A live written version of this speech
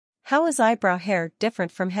How is eyebrow hair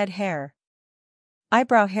different from head hair?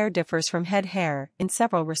 Eyebrow hair differs from head hair in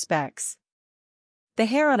several respects. The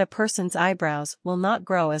hair on a person's eyebrows will not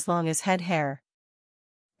grow as long as head hair.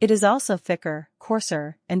 It is also thicker,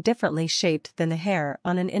 coarser, and differently shaped than the hair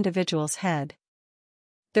on an individual's head.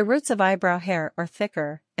 The roots of eyebrow hair are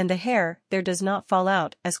thicker, and the hair there does not fall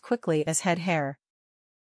out as quickly as head hair.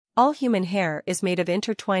 All human hair is made of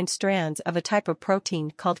intertwined strands of a type of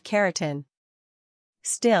protein called keratin.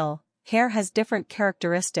 Still, hair has different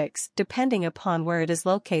characteristics depending upon where it is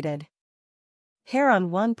located. Hair on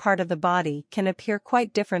one part of the body can appear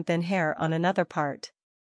quite different than hair on another part.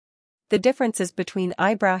 The differences between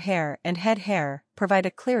eyebrow hair and head hair provide a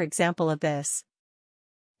clear example of this.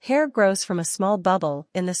 Hair grows from a small bubble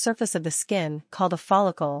in the surface of the skin called a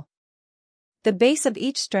follicle. The base of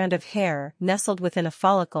each strand of hair nestled within a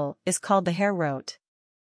follicle is called the hair root.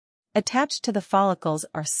 Attached to the follicles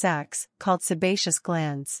are sacs, called sebaceous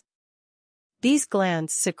glands. These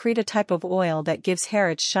glands secrete a type of oil that gives hair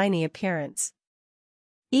its shiny appearance.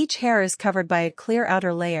 Each hair is covered by a clear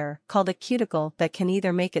outer layer called a cuticle that can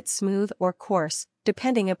either make it smooth or coarse,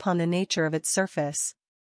 depending upon the nature of its surface.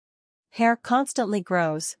 Hair constantly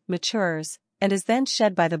grows, matures, and is then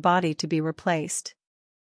shed by the body to be replaced.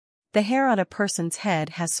 The hair on a person's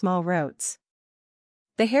head has small roots.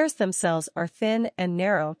 The hairs themselves are thin and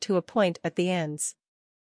narrow to a point at the ends.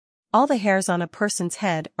 All the hairs on a person's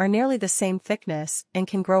head are nearly the same thickness and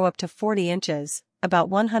can grow up to 40 inches, about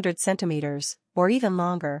 100 centimeters, or even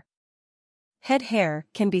longer. Head hair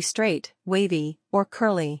can be straight, wavy, or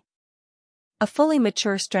curly. A fully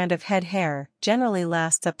mature strand of head hair generally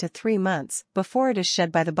lasts up to 3 months before it is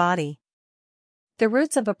shed by the body. The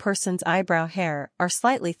roots of a person's eyebrow hair are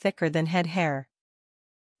slightly thicker than head hair.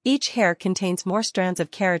 Each hair contains more strands of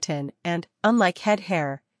keratin and, unlike head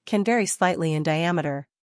hair, can vary slightly in diameter.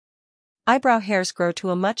 Eyebrow hairs grow to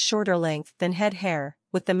a much shorter length than head hair,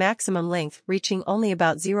 with the maximum length reaching only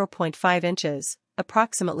about 0.5 inches,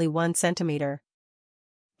 approximately 1 centimeter.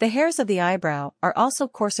 The hairs of the eyebrow are also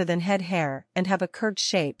coarser than head hair and have a curved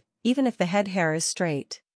shape, even if the head hair is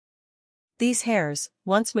straight. These hairs,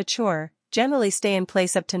 once mature, generally stay in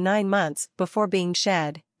place up to 9 months before being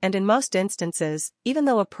shed, and in most instances, even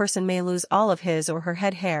though a person may lose all of his or her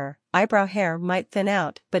head hair, eyebrow hair might thin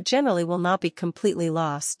out but generally will not be completely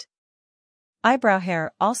lost. Eyebrow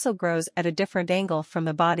hair also grows at a different angle from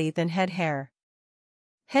the body than head hair.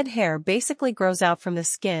 Head hair basically grows out from the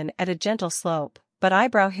skin at a gentle slope, but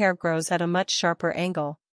eyebrow hair grows at a much sharper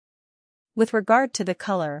angle. With regard to the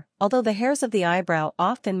color, although the hairs of the eyebrow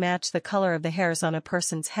often match the color of the hairs on a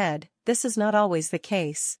person's head, this is not always the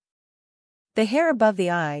case. The hair above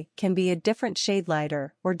the eye can be a different shade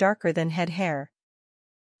lighter or darker than head hair.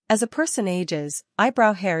 As a person ages,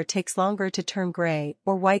 eyebrow hair takes longer to turn gray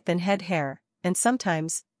or white than head hair, and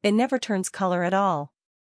sometimes, it never turns color at all.